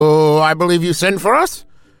I believe you sent for us?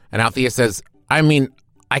 And Althea says, I mean,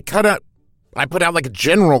 I put out like a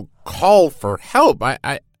general call for help.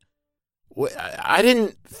 I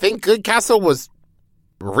didn't think Goodcastle was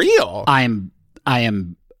real. My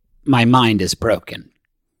mind is broken.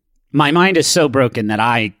 My mind is so broken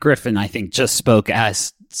that Griffin, I think, just spoke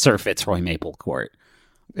as Sir Fitzroy Maplecourt.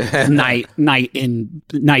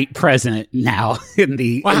 night present now in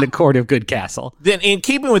the court of Goodcastle. Then, in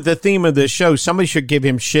keeping with the theme of this show, somebody should give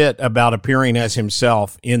him shit about appearing as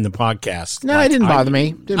himself in the podcast. No, it didn't bother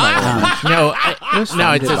me. No, it's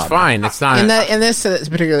just fine. It's not. In this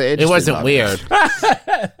particular, it wasn't weird.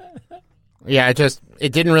 Yeah,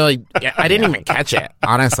 it didn't really. I didn't even catch it.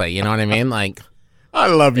 Honestly, you know what I mean? Like, I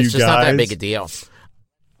love you guys. It's just not that big a deal.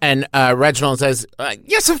 And Reginald says,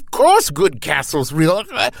 yes, of course Goodcastle's real.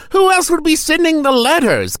 Who else would be sending the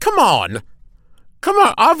letters? Come on.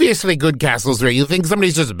 Obviously Goodcastle's real. You think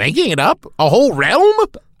somebody's just making it up? A whole realm?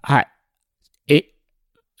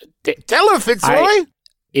 Tell her, Fitzroy.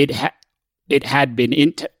 It had been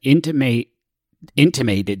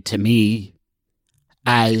intimated to me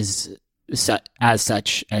as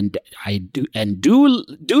such, and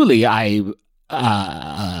duly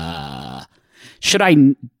should I?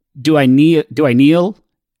 Do I kneel?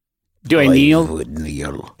 I would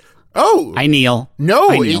kneel. Oh, I kneel. No,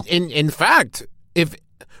 I kneel. In fact, if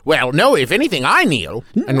anything, I kneel.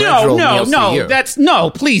 And No. That's no.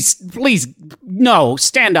 Please, no.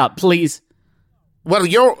 Stand up, please. Well,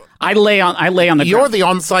 I lay on the. You're ground. the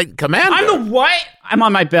on-site commander. I'm the what? I'm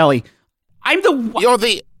on my belly. I'm the what?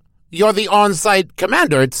 You're the on-site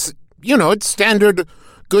commander. It's standard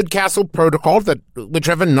Goodcastle protocol that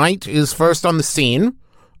whichever knight is first on the scene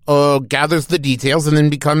gathers the details and then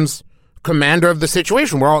becomes commander of the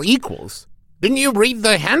situation. We're all equals. Didn't you read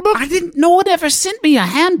the handbook? I didn't. No one ever sent me a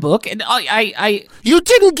handbook, and I. You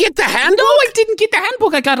didn't get the handbook? No, I didn't get the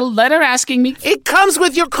handbook. I got a letter asking me. It comes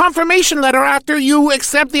with your confirmation letter after you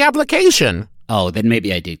accept the application. Oh, then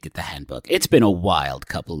maybe I did get the handbook. It's been a wild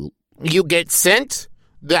couple. You get sent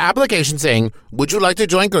the application saying, "Would you like to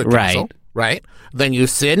join Goodcastle?" Right. Then you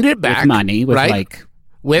send it back with money,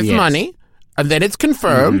 with money, and then it's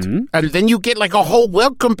confirmed, and then you get like a whole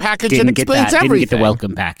welcome package and explains everything. Didn't get the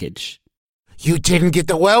welcome package. You didn't get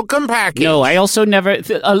the welcome package. No, I also never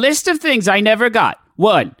a list of things I never got.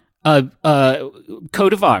 1, a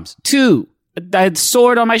coat of arms. 2, that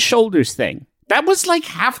sword on my shoulders thing. That was like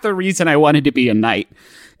half the reason I wanted to be a knight,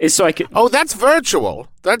 is so I could. Oh, that's virtual.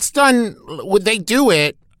 That's done. Would they do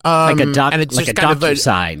it? Like a and it's like just a kind doctor of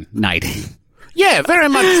sign knighting. Yeah, very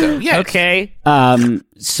much so. Yes. Okay.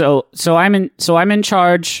 So I'm in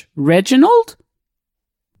charge. Reginald,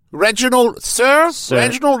 Sir.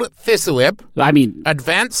 Reginald Thistlewhip. I mean,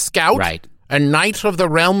 advanced scout. Right. A knight of the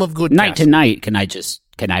realm of Goodcastle. Knight to knight. Can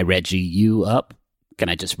I Reggie you up? Can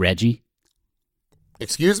I just Reggie?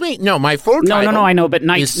 Excuse me? No, my full title. No. I know, but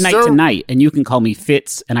knight to knight, and you can call me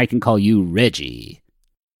Fitz, and I can call you Reggie.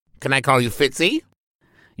 Can I call you Fitzy?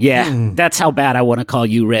 Yeah, that's how bad I want to call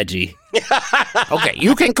you Reggie. Okay,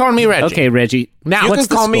 you can call me Reggie. Okay, Reggie. Now, you can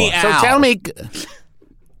call me Al. So tell me.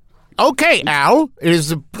 Okay, Al, it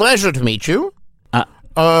is a pleasure to meet you.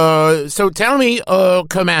 So tell me,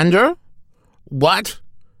 Commander, what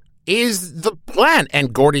is the plan?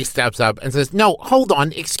 And Gordy steps up and says, no, hold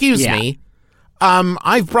on, excuse me.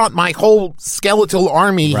 I've brought my whole skeletal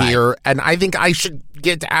army here, and I think I should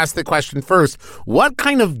get to ask the question first. What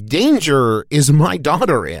kind of danger is my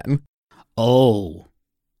daughter in? Oh.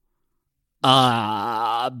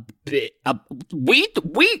 We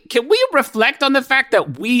can we reflect on the fact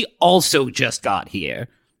that we also just got here?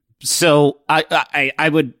 So I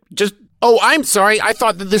would just. Oh, I'm sorry. I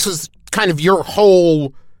thought that this was kind of your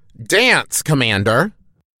whole dance, Commander.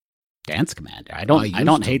 Dance Commander. I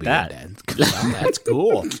don't hate that. That's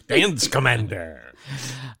cool. Dance Commander.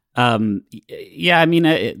 Yeah, I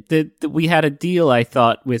mean, we had a deal, I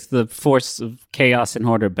thought, with the force of chaos and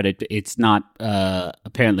order, but it's not.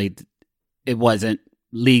 Apparently, it wasn't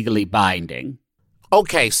legally binding.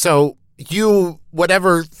 Okay, so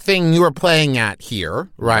whatever thing you were playing at here,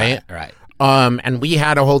 right? Right. And we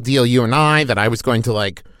had a whole deal, you and I, that I was going to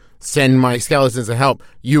like send my skeletons to help.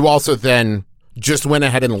 You also then just went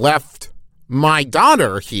ahead and left my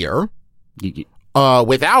daughter here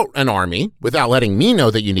without an army, without letting me know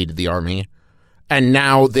that you needed the army. And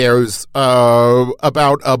now there's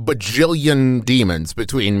about a bajillion demons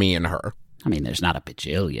between me and her. I mean, there's not a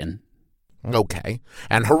bajillion. Okay.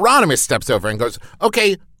 And Hieronymus steps over and goes,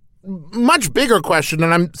 okay, much bigger question,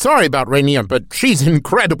 and I'm sorry about Rainier, but she's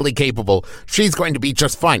incredibly capable. She's going to be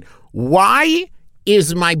just fine. Why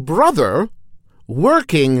is my brother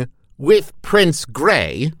working with Prince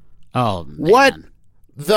Grey? Oh, man.